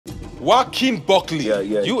Joaquin Buckley,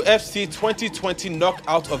 Yeah. UFC 2020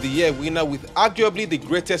 Knockout of the Year winner with arguably the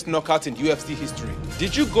greatest knockout in UFC history.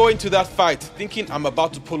 Did you go into that fight thinking I'm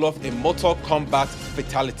about to pull off a Mortal Kombat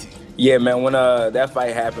fatality? Yeah, man, when that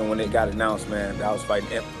fight happened, when it got announced, man, I was fighting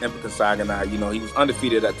Emperor Saganai. You know, he was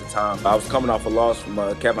undefeated at the time. I was coming off a loss from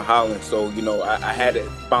Kevin Holland, so, you know, I had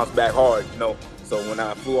to bounce back hard, you know. So when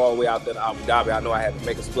I flew all the way out there to Abu Dhabi, I know I had to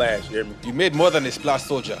make a splash, you hear me? You made more than a splash,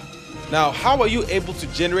 soldier. Now, how are you able to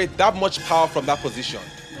generate that much power from that position?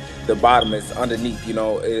 The bottom is underneath, you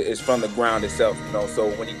know, it's from the ground itself, you know. So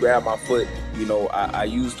when he grabbed my foot, you know, I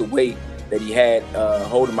used the weight that he had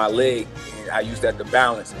holding my leg, and I used that to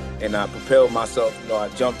balance, and I propelled myself, you know, I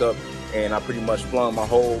jumped up, and I pretty much flung my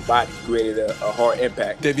whole body, created a hard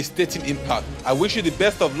impact. Devastating impact. I wish you the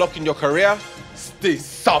best of luck in your career. Stay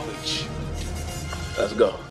savage. Let's go.